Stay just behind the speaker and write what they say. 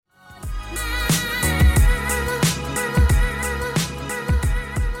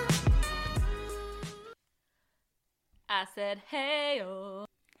said, hey-oh.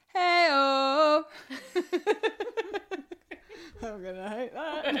 Hey-oh. I'm going to hate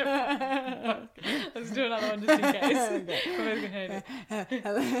that. Let's do another one just in case. Okay. We're both going to hate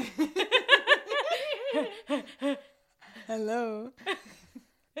Hello. Hello.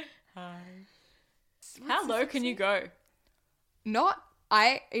 Hi. How low can you go?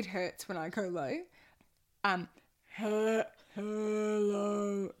 It hurts when I go low. Hello.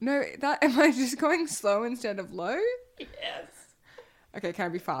 No, am I just going slow instead of low? Yes. Okay, can I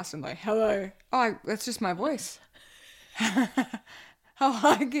be fast and low? Hello. Oh, that's just my voice. How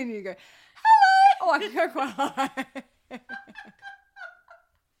high can you go? Hello. Oh, I can go quite high.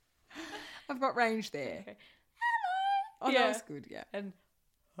 I've got range there. Okay. Oh, Yeah. that was good, yeah. And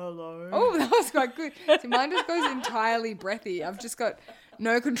hello. Oh, that was quite good. So mine just goes entirely breathy. I've just got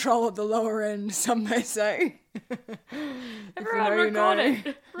no control at the lower end, some may say. Everyone you know, record you know.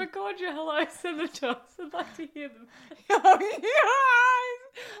 it. Record your hello, send them to us. I'd like to hear them. Oh, your eyes!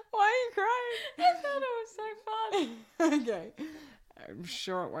 Why are you crying? I thought it was so fun. Okay. I'm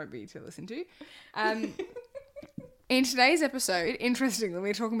sure it won't be to listen to. In today's episode, interestingly,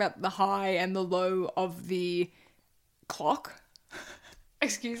 we're talking about the high and the low of the clock.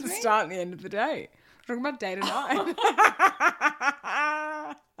 Excuse The me? start and the end of the day. We're talking about day to night.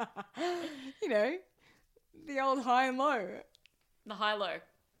 You know, the old high and low. The high-low.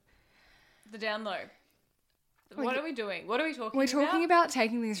 The down-low. What are we doing? What are we talking We're about? talking about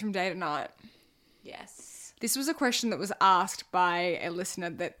taking things from day to night. Yes. This was a question that was asked by a listener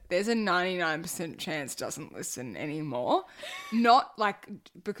that there's a 99% chance doesn't listen anymore. Not like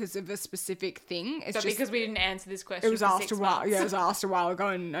because of a specific thing. It's But just because we didn't answer this question it was for asked 6 a while. months. Yeah, it was asked a while ago,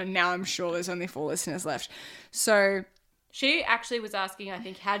 and now I'm sure there's only 4 listeners left. So She actually was asking, I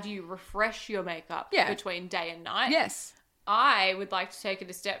think, how do you refresh your makeup between day and night? yes. I would like to take it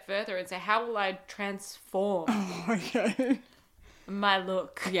a step further and say, how will I transform Okay. my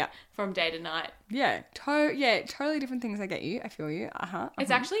look Yeah. from day to night? Yeah. Totally different things. I get you. I feel you. It's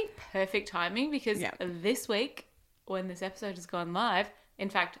actually perfect timing because Yeah. this week, when this episode has gone live,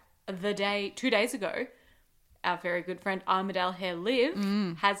 in fact, 2 days ago, our very good friend Armadale Hair Liv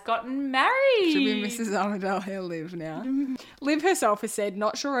has gotten married. Should be Mrs. Armadale Hair Liv now. Liv herself has said,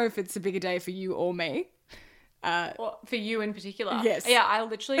 not sure if it's a bigger day for you or me. Well, for you in particular. Yes. Yeah, I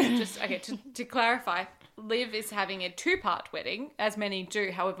literally just, okay, to clarify, Liv is having a 2-part wedding, as many do.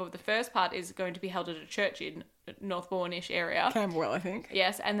 However, the first part is going to be held at a church in Northbourne-ish area. Camberwell, I think.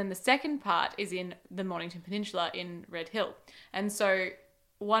 Yes, and then the second part is in the Mornington Peninsula in Red Hill. And so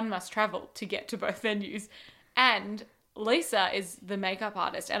one must travel to get to both venues. And Lisa is the makeup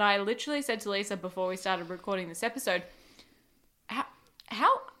artist. And I literally said to Lisa before we started recording this episode,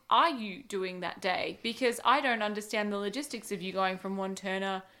 how are you doing that day? Because I don't understand the logistics of you going from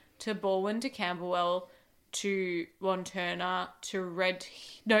Wanturna to Balwyn to Camberwell to Wanturna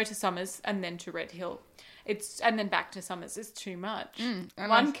to Summers and then to Red Hill. And then back to Summers. It's too much.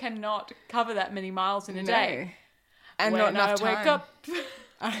 One cannot cover that many miles in a day. And When not enough I wake time. up,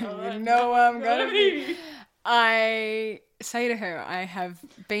 I know where I'm going to be. I say to her, I have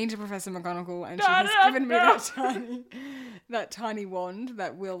been to Professor McGonagall and she has given me that tiny wand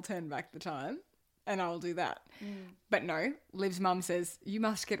that will turn back the time, and I will do that. But no, Liv's mum says, you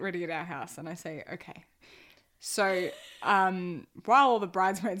must get ready at our house. And I say, okay. So while all the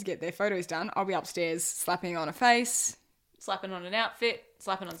bridesmaids get their photos done, I'll be upstairs slapping on a face, slapping on an outfit,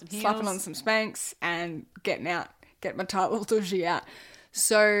 slapping on some heels. slapping on some Spanx and get my tight little tushy out.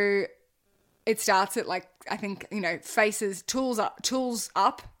 So it starts at I think, faces, tools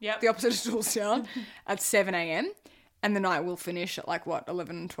up, Yep. the opposite of tools down, at 7 a.m. And the night will finish at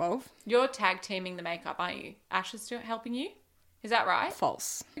 11 and 12. You're tag teaming the makeup, aren't you? Ash is helping you? Is that right?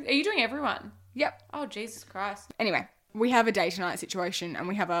 False. Are you doing everyone? Yep. Oh, Jesus Christ. Anyway, we have a day to night situation and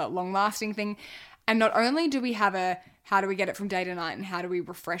we have a long lasting thing. And not only do we have how do we get it from day to night and how do we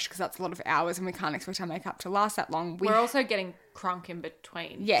refresh, because that's a lot of hours and we can't expect our makeup to last that long. We're also getting crunk in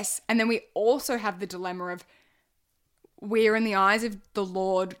between. Yes. And then we also have the dilemma of we're in the eyes of the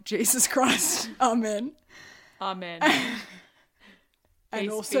Lord Jesus Christ. Amen. Amen. And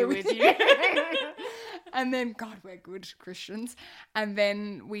Peace also be with you. And then, God, we're good Christians. And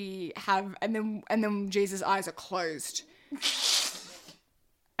then and then Jesus' eyes are closed.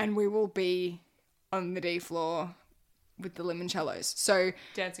 And we will be on the D floor with the limoncellos. So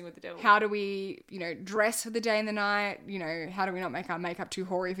Dancing with the devil. how do we, dress for the day and the night? How do we not make our makeup too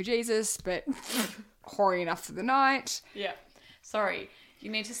hoary for Jesus, but hoary enough for the night? Yeah. Sorry. You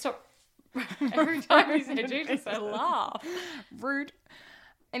need to stop. Every time you say Jesus, I laugh. Rude.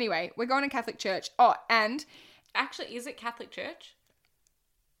 Anyway, we're going to Catholic church. Oh, and Actually, is it Catholic Church?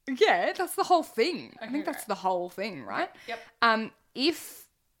 Yeah, that's the whole thing. I think Okay, that's the whole thing, right? Yep.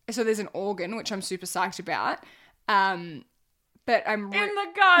 So there's an organ, which I'm super psyched about. But I'm... In the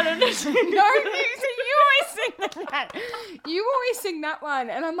garden. No, you always sing that. You always sing that one.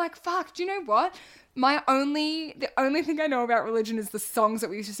 And I'm like, fuck, do you know what? The only thing I know about religion is the songs that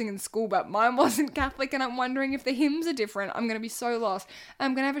we used to sing in school, but mine wasn't Catholic, and I'm wondering if the hymns are different. I'm going to be so lost.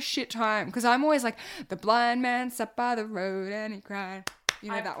 I'm going to have a shit time, because I'm always like, the blind man sat by the road and he cried. You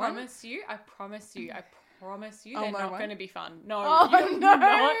know that one? I promise you, Oh, they're no not way. going to be fun. No, Oh, you're no.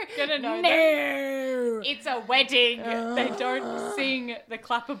 not going to know them. No. It's a wedding. They don't sing the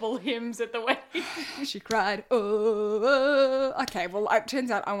clappable hymns at the wedding. She cried, oh. Okay, well, it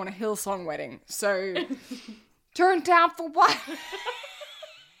turns out I want a Hillsong wedding. So, turn down for what?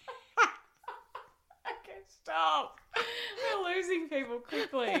 Okay, stop. We're losing people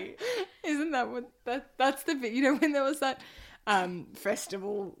quickly. Isn't that what... That's the bit, you know, when there was that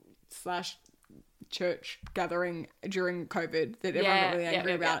festival / church gathering during COVID that everyone got really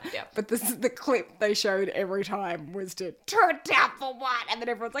angry about. Yeah. But the clip they showed every time was to turn down for what? And then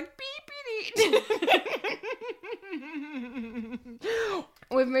everyone's like, beep, beep, beep.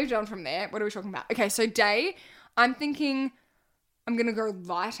 We've moved on from there. What are we talking about? Okay, so day, I'm thinking I'm going to go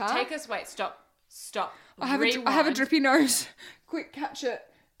lighter. Stop. I have a drippy nose. Quick, catch it.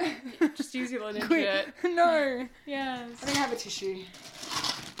 Just use your linen Quick. shirt. No. Yes. I think I have a tissue.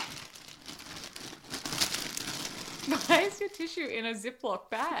 Why is your tissue in a Ziploc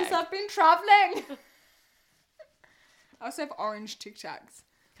bag? Because I've been travelling. I also have orange Tic Tacs.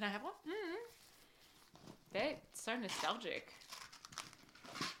 Can I have one? They're so nostalgic.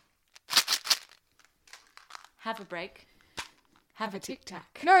 Have a break. Have a Tic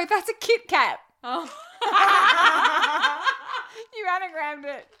Tac. No, that's a Kit Kat. Oh. You anagrammed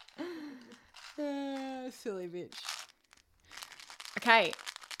it. Silly bitch. Okay.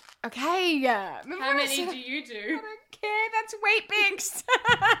 How many do you I do? don't care. That's Wheat Bix.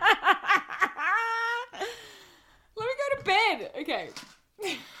 Let me go to bed. Okay.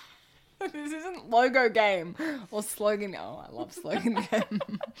 This isn't logo game or slogan. Oh, I love slogan game.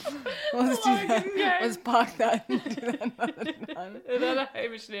 Let's do that. Slogan game. Let's park that and do that another time. Is that a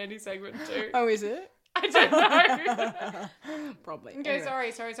Hamish and Andy segment too? Oh, is it? I don't know. Probably. Okay,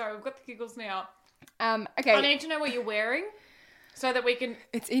 Anyway. sorry. We've got the giggles now. Okay. I need to know what you're wearing so that we can...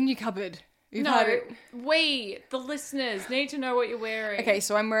 It's in your cupboard. You've had No, it. we, the listeners, need to know what you're wearing. Okay,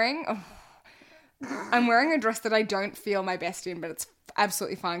 so I'm wearing a dress that I don't feel my best in, but it's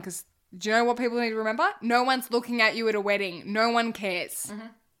absolutely fine because do you know what people need to remember? No one's looking at you at a wedding. No one cares. Mm-hmm.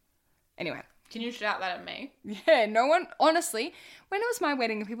 Anyway. Can you shout that at me? Yeah, no one, honestly, when it was my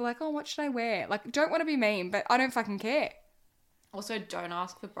wedding, people were like, oh, what should I wear? Like, don't want to be mean, but I don't fucking care. Also, don't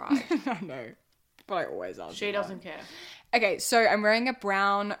ask the bride. I know, but I always ask. She doesn't care. Okay, so I'm wearing a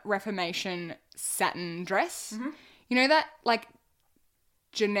brown Reformation satin dress. Mm-hmm. You know that, like,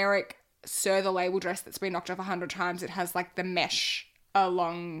 generic Sir the Label dress that's been knocked off 100 times? It has, like, the mesh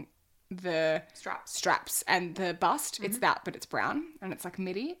along the straps and the bust. Mm-hmm. It's that, but it's brown, and it's, like,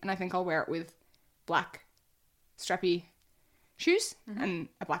 midi, and I think I'll wear it with black strappy shoes and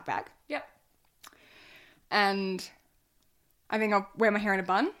a black bag. Yep. And I think I'll wear my hair in a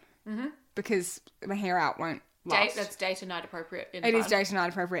bun because my hair out won't last. That's day to night appropriate. It is day to night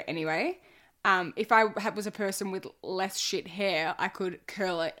appropriate anyway. If I was a person with less shit hair, I could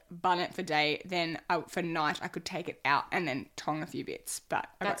curl it, bun it for day, then for night I could take it out and then tong a few bits. But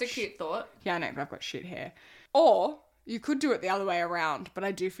That's a cute thought. Yeah, I know, but I've got shit hair. Or you could do it the other way around, but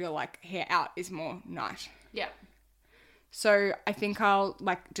I do feel like hair out is more night. Yeah. So I think I'll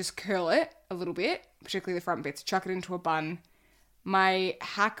like just curl it a little bit, particularly the front bits, chuck it into a bun. My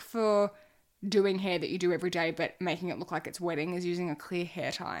hack for doing hair that you do every day but making it look like it's wedding is using a clear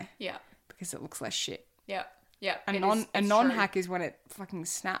hair tie. Yeah. Because it looks less shit. Yeah. Yeah. A non-hack is when it fucking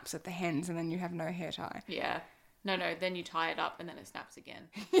snaps at the ends and then you have no hair tie. Yeah. No, then you tie it up and then it snaps again.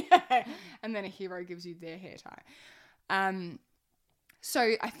 Yeah. And then a hero gives you their hair tie.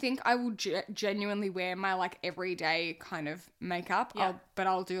 So I think I will genuinely wear my like everyday kind of makeup, Yeah. but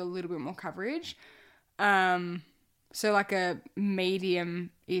I'll do a little bit more coverage. So like a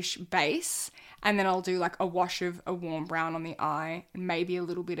medium-ish base, and then I'll do like a wash of a warm brown on the eye, and maybe a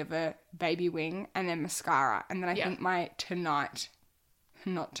little bit of a baby wing, and then mascara. And then I think my tonight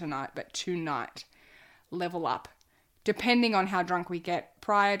level up, depending on how drunk we get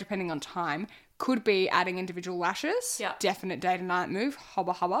prior, depending on time, could be adding individual lashes. Yeah. Definite day to night move.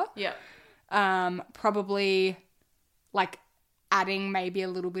 Hubba hubba. Yeah. Probably like adding maybe a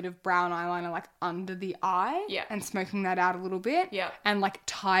little bit of brown eyeliner like under the eye. Yeah. And smoking that out a little bit. Yeah. And like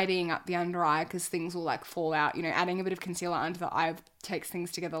tidying up the under eye because things will like fall out. You know, adding a bit of concealer under the eye takes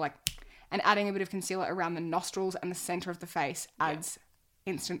things together like, and adding a bit of concealer around the nostrils and the center of the face adds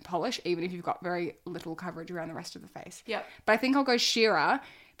instant polish, even if you've got very little coverage around the rest of the face. Yep. But I think I'll go sheerer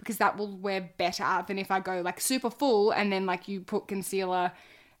because that will wear better than if I go like super full and then like you put concealer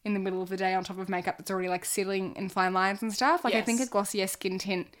in the middle of the day on top of makeup that's already like settling in fine lines and stuff. Like I think a glossier skin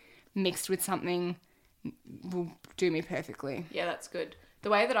tint mixed with something will do me perfectly. Yeah, that's good. The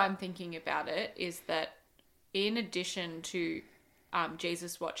way that I'm thinking about it is that in addition to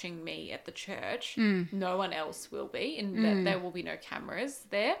Jesus watching me at the church, no one else will be, and that there will be no cameras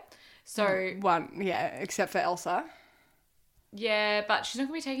there. So except for Elsa. Yeah, but she's not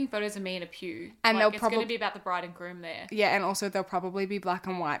going to be taking photos of me in a pew. And like, it's going to be about the bride and groom there. Yeah, and also they'll probably be black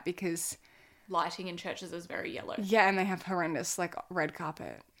and white because lighting in churches is very yellow. Yeah, and they have horrendous like red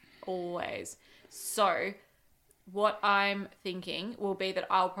carpet. Always. So what I'm thinking will be that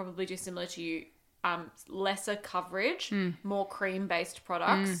I'll probably do similar to you, lesser coverage, more cream-based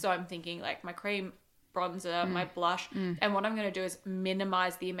products. So I'm thinking like my cream bronzer, my blush, and what I'm going to do is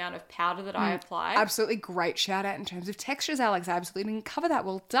minimize the amount of powder that I apply. Absolutely great shout out in terms of textures, Alex. I absolutely didn't cover that.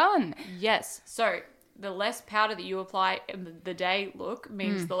 Well done. Yes. So the less powder that you apply in the day look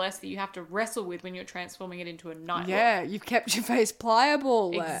means the less that you have to wrestle with when you're transforming it into a night look. Yeah, you've kept your face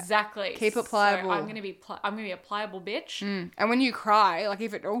pliable. Exactly. Keep it pliable. So I'm going to be a pliable bitch. And when you cry, like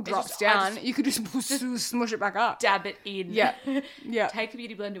if it all drops down, you could just smush it back up. Dab it in. Yeah. Yeah. Take a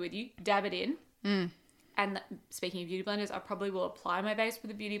beauty blender with you, dab it in. And speaking of beauty blenders, I probably will apply my base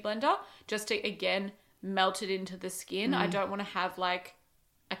with a beauty blender just to, again, melt it into the skin. I don't want to have like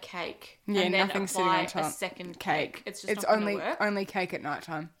a cake and then nothing sitting on apply top. a second cake. It's just it's not going to work. only cake at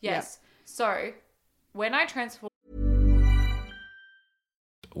nighttime. Yes. Yep. So when I transform...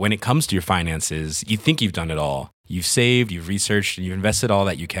 When it comes to your finances, you think you've done it all. You've saved, you've researched, and you've invested all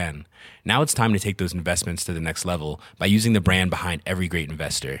that you can. Now it's time to take those investments to the next level by using the brand behind every great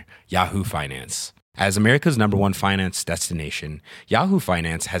investor, Yahoo Finance. As America's #1 finance destination, Yahoo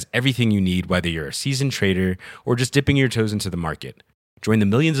Finance has everything you need, whether you're a seasoned trader or just dipping your toes into the market. Join the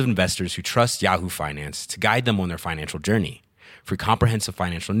millions of investors who trust Yahoo Finance to guide them on their financial journey. For comprehensive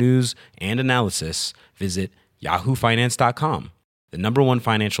financial news and analysis, visit yahoofinance.com, the #1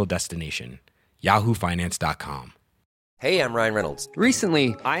 financial destination, yahoofinance.com. Hey, I'm Ryan Reynolds.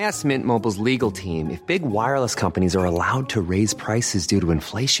 Recently, I asked Mint Mobile's legal team if big wireless companies are allowed to raise prices due to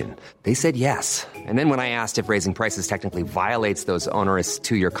inflation. They said yes. And then when I asked if raising prices technically violates those onerous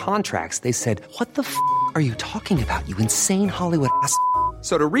 2-year contracts, they said, "What the f*** are you talking about, you insane Hollywood ass?"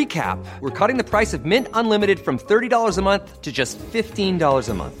 So to recap, we're cutting the price of Mint Unlimited from $30 a month to just $15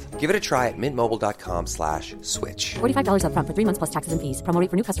 a month. Give it a try at mintmobile.com/switch. $45 up front for 3 months plus taxes and fees. Promo rate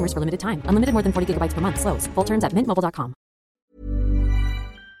for new customers for limited time. Unlimited more than 40 gigabytes per month. Slows full terms at mintmobile.com.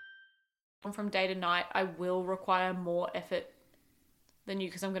 From day to night, I will require more effort than you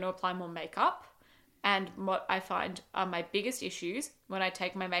because I'm going to apply more makeup. And what I find are my biggest issues when I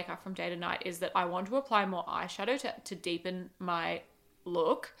take my makeup from day to night is that I want to apply more eyeshadow to deepen my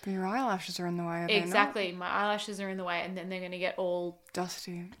look. But your eyelashes are in the way. Exactly. My eyelashes are in the way and then they're going to get all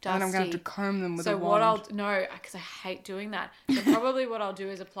dusty. And I'm going to have to comb them with a wand. So what I'll... No, because I hate doing that. So probably what I'll do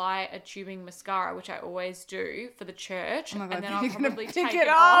is apply a tubing mascara, which I always do for the church. Oh my God, and then I'll probably pick take it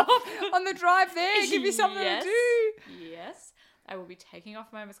off on the drive there. Give you something to do. Yes. I will be taking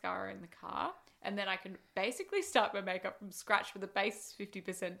off my mascara in the car. And then I can basically start my makeup from scratch with the base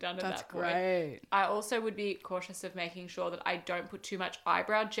 50% done at that point. That's great. I also would be cautious of making sure that I don't put too much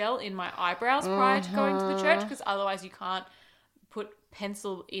eyebrow gel in my eyebrows prior to going to the church, because otherwise you can't put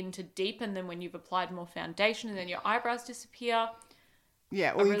pencil in to deepen them when you've applied more foundation and then your eyebrows disappear.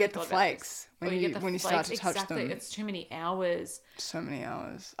 Yeah, or you get the flakes when you start to touch them. Exactly, it's too many hours. So many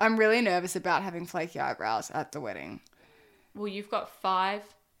hours. I'm really nervous about having flaky eyebrows at the wedding. Well, you've got 5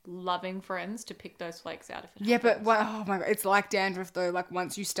 loving friends to pick those flakes out if it happens. But oh my God, it's like dandruff though. Like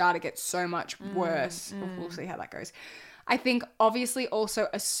once you start, it gets so much worse. We'll see how that goes. I think obviously also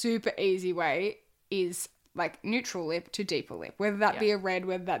a super easy way is like neutral lip to deeper lip, whether that be a red,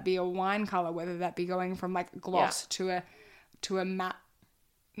 whether that be a wine color, whether that be going from like gloss to a matte,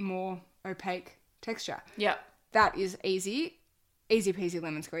 more opaque texture. Yeah, that is easy peasy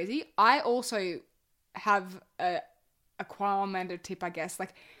lemon squeezy. I also have a Amanda tip, I guess,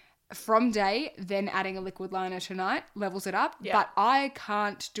 like from day, then adding a liquid liner tonight levels it up. Yeah. But I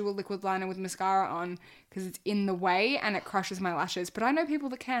can't do a liquid liner with mascara on because it's in the way and it crushes my lashes. But I know people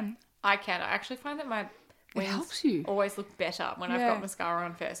that can. I can. I actually find that my It helps you. always look better when I've got mascara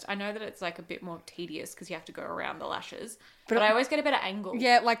on first. I know that it's like a bit more tedious because you have to go around the lashes, but I always get a better angle.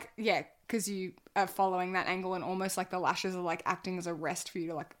 Yeah, because you are following that angle and almost like the lashes are like acting as a rest for you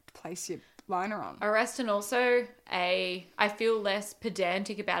to like place your liner on. A rest, and also I feel less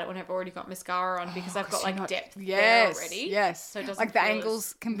pedantic about it when I've already got mascara on because I've got like depth there already. Yes. So it doesn't like the feel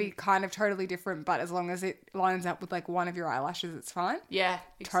angles can be kind of totally different, but as long as it lines up with like one of your eyelashes, it's fine. Yeah,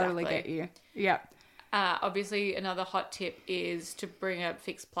 exactly. Totally get you. Yeah. Obviously, another hot tip is to bring a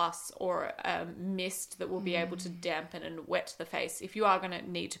Fix Plus or a mist that will be able to dampen and wet the face. If you are going to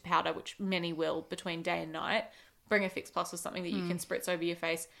need to powder, which many will between day and night, bring a Fix Plus or something that you can spritz over your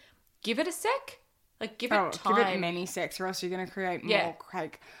face. Give it a sec. Like, give it time. Give it many secs or else you're going to create more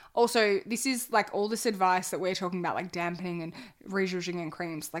cake. Also, this is like all this advice that we're talking about, like dampening and rezhuzhing and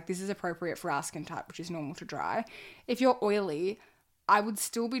creams. Like, this is appropriate for our skin type, which is normal to dry. If you're oily, I would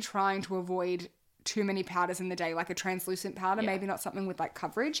still be trying to avoid too many powders in the day, like a translucent powder, maybe not something with like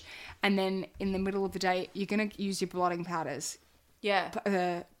coverage. And then in the middle of the day, you're going to use your blotting powders.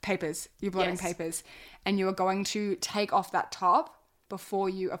 Yeah. Papers, your blotting papers. And you are going to take off that top before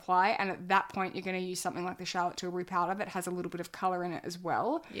you apply. And at that point, you're going to use something like the Charlotte Tilbury powder that has a little bit of colour in it as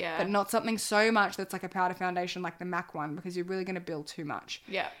well. Yeah. But not something so much that's like a powder foundation like the MAC one, because you're really going to build too much.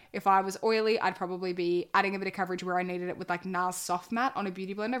 Yeah. If I was oily, I'd probably be adding a bit of coverage where I needed it with like NARS Soft Matte on a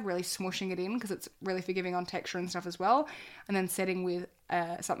beauty blender, really smooshing it in because it's really forgiving on texture and stuff as well. And then setting with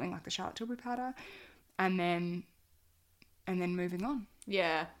something like the Charlotte Tilbury powder. And then moving on.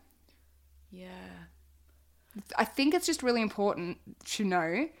 Yeah. Yeah. I think it's just really important to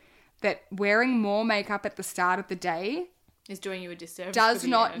know that wearing more makeup at the start of the day is doing you a disservice. Does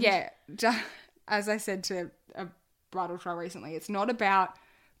not, as I said to a bridal trial recently, it's not about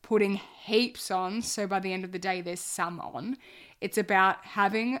putting heaps on so by the end of the day there's some on. It's about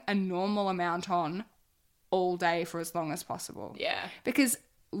having a normal amount on all day for as long as possible. Yeah. Because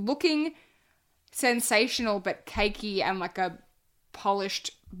looking sensational but cakey and like a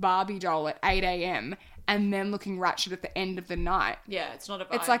polished Barbie doll at 8 a.m. and then looking ratchet at the end of the night. Yeah, it's not a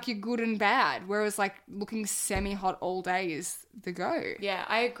vibe. It's like you're good and bad, whereas like looking semi-hot all day is the go. Yeah,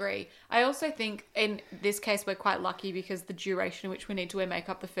 I agree. I also think in this case we're quite lucky because the duration in which we need to wear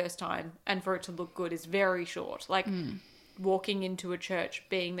makeup the first time and for it to look good is very short. Like walking into a church,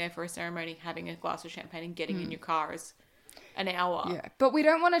 being there for a ceremony, having a glass of champagne and getting in your car is an hour. Yeah, but we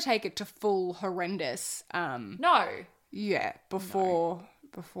don't want to take it to full horrendous. No. Yeah,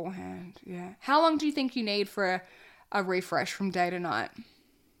 beforehand. Yeah. How long do you think you need for a refresh from day to night?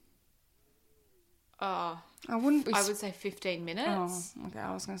 I wouldn't be. I would say 15 minutes. Oh, okay.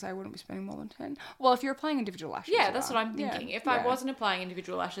 I was going to say I wouldn't be spending more than 10. Well, if you're applying individual lashes. Yeah, that's what I'm thinking. If I wasn't applying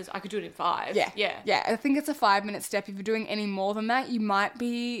individual lashes, I could do it in 5. Yeah. Yeah. Yeah. I think it's a 5-minute step. If you're doing any more than that, you might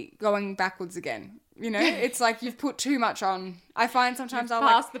be going backwards again. You know, it's like you've put too much on. I find sometimes I'll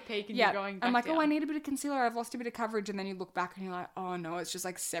past the peak and you're going back I'm like, down. I need a bit of concealer. I've lost a bit of coverage. And then you look back and you're like, oh no, it's just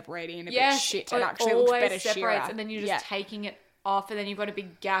like separating a bit shit. And actually looks better sheerer. And then you're just taking it off and then you've got a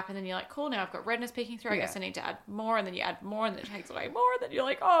big gap and then you're like, cool, now I've got redness peeking through. I guess I need to add more, and then you add more and then it takes away more and then you're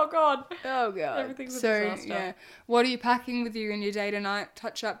like, oh god. Everything's a disaster. Yeah. What are you packing with you in your day to night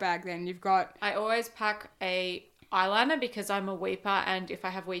touch-up bag then? You've got... I always pack a eyeliner because I'm a weeper, and if I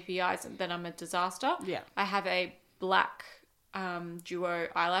have weepy eyes then I'm a disaster. Yeah. I have a black duo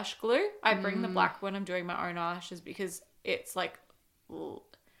eyelash glue. I bring the black when I'm doing my own eyelashes because it's like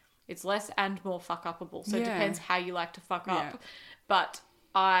it's less and more fuck upable, so it depends how you like to fuck up. But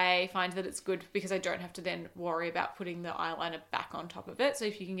I find that it's good because I don't have to then worry about putting the eyeliner back on top of it. So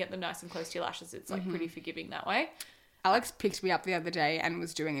if you can get them nice and close to your lashes, it's like pretty forgiving that way. Alex picked me up the other day and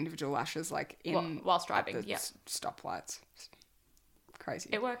was doing individual lashes like whilst driving, stoplights.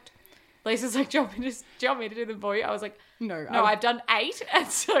 Crazy. It worked. Lisa's like, do you want me to do them for you? I was like, no, I've done 8. And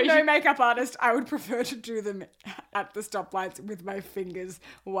so no makeup artist, I would prefer to do them at the stoplights with my fingers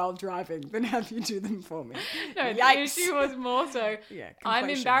while driving than have you do them for me. No, Yikes. the issue was more so, I'm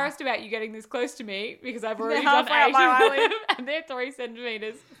completion. embarrassed about you getting this close to me because I've already They're done 8 halfway up my of them and they're 3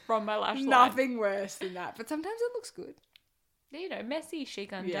 centimetres from my lash line. Nothing worse than that, but sometimes it looks good. You know, messy,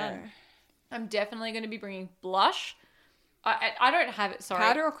 chic, undone. Yeah. I'm definitely going to be bringing blush. I don't have it, sorry.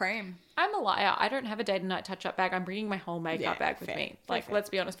 Powder or cream? I'm a liar. I don't have a day to night touch-up bag. I'm bringing my whole makeup bag with me. Like, let's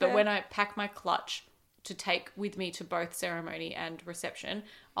be honest. But when I pack my clutch to take with me to both ceremony and reception,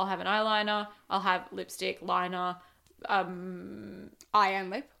 I'll have an eyeliner, I'll have lipstick, liner, eye and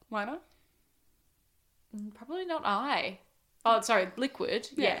lip liner? Probably not eye. Oh, sorry, liquid.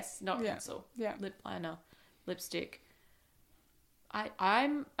 Yeah. Yes, not pencil. Yeah. Lip liner, lipstick.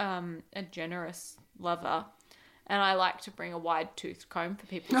 I'm a generous lover. And I like to bring a wide-toothed comb for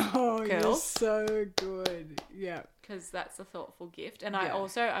people's Oh, you're curls. so good. Yeah. Because that's a thoughtful gift. And I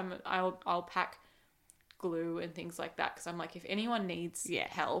also, I'll pack glue and things like that, because I'm like, if anyone needs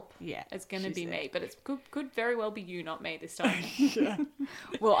help, it's going to be me. But it could very well be you, not me this time.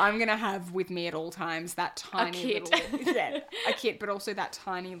 Well, I'm going to have with me at all times that tiny little... a kit, but also that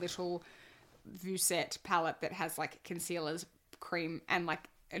tiny little Vuset palette that has like concealers, cream, and like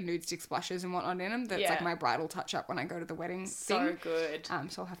nude stick splashes and whatnot in them. That's like my bridal touch-up when I go to the wedding thing. Good.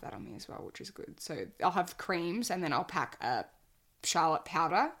 So I'll have that on me as well, which is good. So I'll have creams, and then I'll pack a Charlotte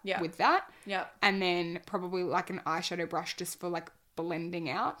powder with that. Yeah. And then probably like an eyeshadow brush just for like blending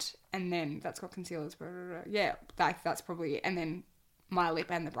out. And then that's got concealers. Blah, blah, blah. Yeah, that's probably it. And then my lip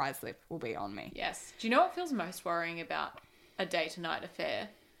and the bride's lip will be on me. Yes. Do you know what feels most worrying about a day to night affair?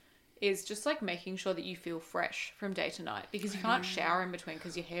 Is just like making sure that you feel fresh from day to night, because you can't shower in between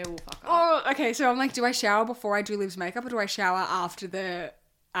because your hair will fuck up. Oh, okay. So I'm like, do I shower before I do Liv's makeup, or do I shower after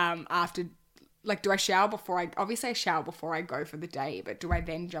like, do I shower before obviously I shower before I go for the day, but do I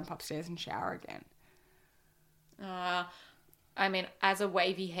then jump upstairs and shower again? I mean, as a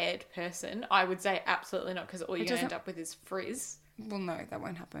wavy-haired person, I would say absolutely not, because all you're going to end up with is frizz. Well, no, that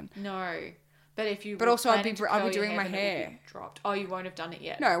won't happen. No. But if you... But also, I'll be doing my hair. Dropped. Oh, you won't have done it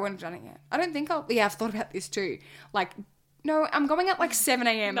yet? No, I won't have done it yet. I don't think I'll... Yeah, I've thought about this too. Like, no, I'm going at like 7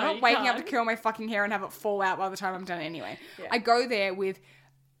 a.m. No, I'm not waking up to curl my fucking hair and have it fall out by the time I'm done anyway. Yeah. I go there with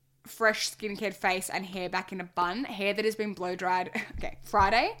fresh skincare face and hair back in a bun, hair that has been blow dried. Okay,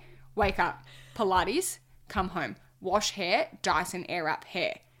 Friday, wake up, Pilates, come home, wash hair, Dyson Airwrap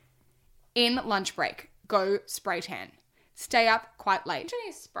hair. In lunch break, go spray tan. Stay up quite late. You need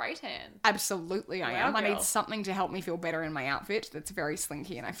a spray tan. Absolutely, I am. Girl. I need something to help me feel better in my outfit that's very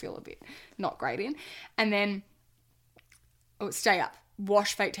slinky and I feel a bit not great in. And then stay up.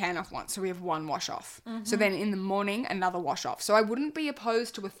 Wash fake tan off once, so we have one wash off. Mm-hmm. So then in the morning, another wash off. So I wouldn't be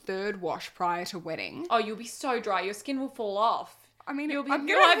opposed to a third wash prior to wedding. Oh, you'll be so dry. Your skin will fall off. I mean, you'll have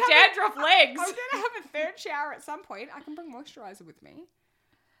dandruff legs. I'm going to have a third shower at some point. I can bring moisturiser with me.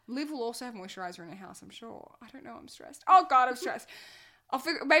 Liv will also have moisturiser in her house, I'm sure. I don't know. I'm stressed. Oh, God, I'm stressed. I'll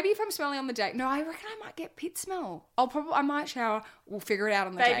figure... Maybe if I'm smelling on the day... No, I reckon I might get pit smell. I might shower. We'll figure it out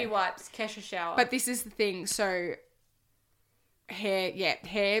on the day. Baby wipes, Kesha shower. But this is the thing. So... hair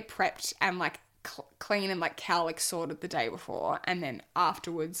prepped and like clean and like cowlick sorted the day before, and then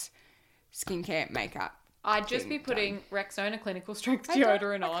afterwards skincare, makeup. I'd just be putting Rexona clinical strength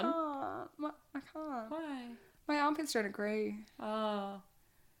deodorant on. I can't. Why? My armpits don't agree. Oh.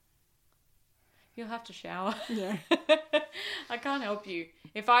 You'll have to shower. Yeah. I can't help you.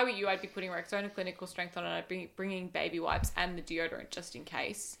 If I were you, I'd be putting Rexona clinical strength on, and I'd be bringing baby wipes and the deodorant just in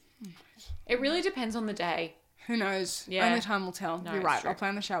case. It really depends on the day. Who knows? Yeah. Only time will tell. No, you're right. true. I'll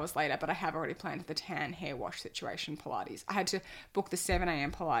plan the showers later, but I have already planned the tan hair wash situation, Pilates. I had to book the 7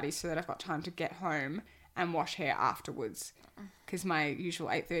 a.m. Pilates so that I've got time to get home and wash hair afterwards, because my usual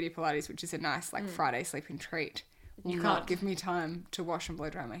 8:30 Pilates, which is a nice like Friday sleeping treat, will not give me time to wash and blow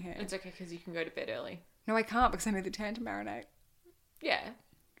dry my hair. It's okay because you can go to bed early. No, I can't, because I need the tan to marinate. Yeah.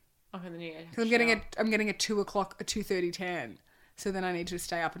 Okay, then you because I'm getting a 2:30 tan, so then I need to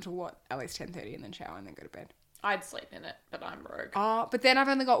stay up until at least 10:30 and then shower and then go to bed. I'd sleep in it, but I'm rogue. Oh, but then I've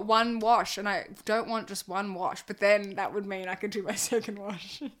only got one wash, and I don't want just one wash. But then that would mean I could do my second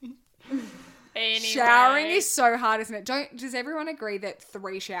wash. Anyway. Showering is so hard, isn't it? Does everyone agree that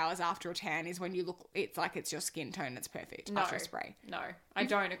 3 showers after a tan is when you look? It's like it's your skin tone that's perfect after a spray. No, I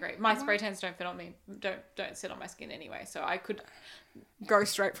don't agree. My spray tans don't fit on me. Don't sit on my skin anyway. So I could go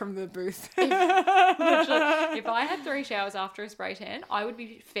straight from the booth. Literally, if I had 3 showers after a spray tan, I would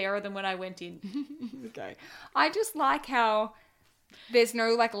be fairer than when I went in. Okay. I just like how there's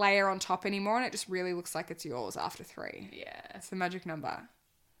no like layer on top anymore, and it just really looks like it's yours after 3. Yeah. It's the magic number.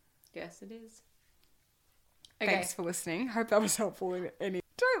 Yes, it is. Okay. Thanks for listening. Hope that was helpful in any...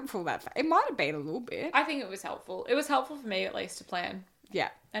 Don't pull that... It might have been a little bit. I think it was helpful. It was helpful for me, at least, to plan. Yeah.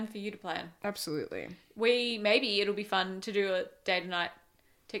 And for you to plan. Absolutely. Maybe it'll be fun to do a day-to-night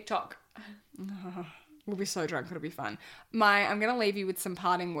TikTok. We'll be so drunk. It'll be fun. I'm going to leave you with some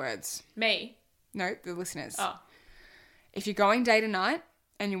parting words. Me? No, the listeners. Oh. If you're going day to night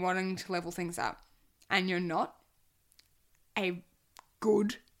and you're wanting to level things up and you're not a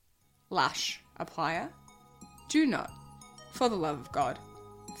good lash applier, do not, for the love of God,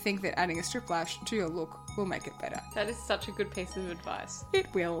 think that adding a strip lash to your look will make it better. That is such a good piece of advice.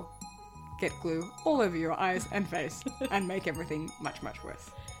 It will get glue all over your eyes and face and make everything much, much worse.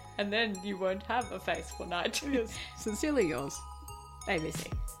 And then you won't have a face for night. Yes. Sincerely yours,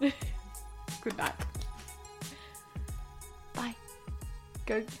 ABC. Good night. Bye.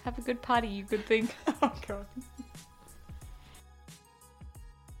 Go have a good party, you good thing. Oh, God.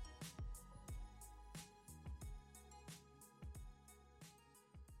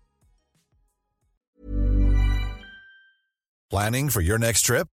 Planning for your next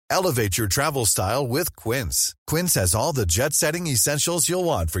trip? Elevate your travel style with Quince. Quince has all the jet-setting essentials you'll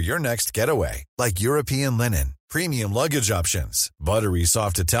want for your next getaway, like European linen, premium luggage options, buttery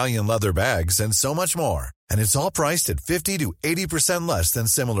soft Italian leather bags, and so much more. And it's all priced at 50 to 80% less than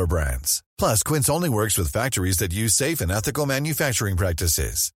similar brands. Plus, Quince only works with factories that use safe and ethical manufacturing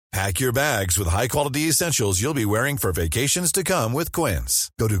practices. Pack your bags with high-quality essentials you'll be wearing for vacations to come with Quince.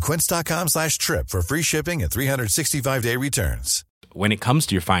 Go to quince.com/trip for free shipping and 365-day returns. When it comes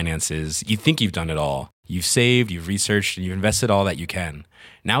to your finances, you think you've done it all. You've saved, you've researched, and you've invested all that you can.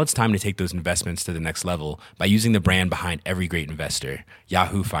 Now it's time to take those investments to the next level by using the brand behind every great investor,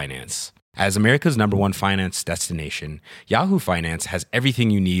 Yahoo Finance. As America's #1 finance destination, Yahoo Finance has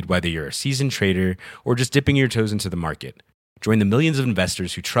everything you need, whether you're a seasoned trader or just dipping your toes into the market. Join the millions of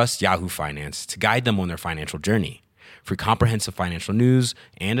investors who trust Yahoo Finance to guide them on their financial journey. For comprehensive financial news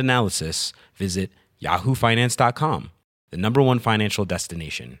and analysis, visit yahoofinance.com, the #1 financial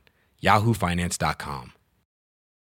destination, yahoofinance.com.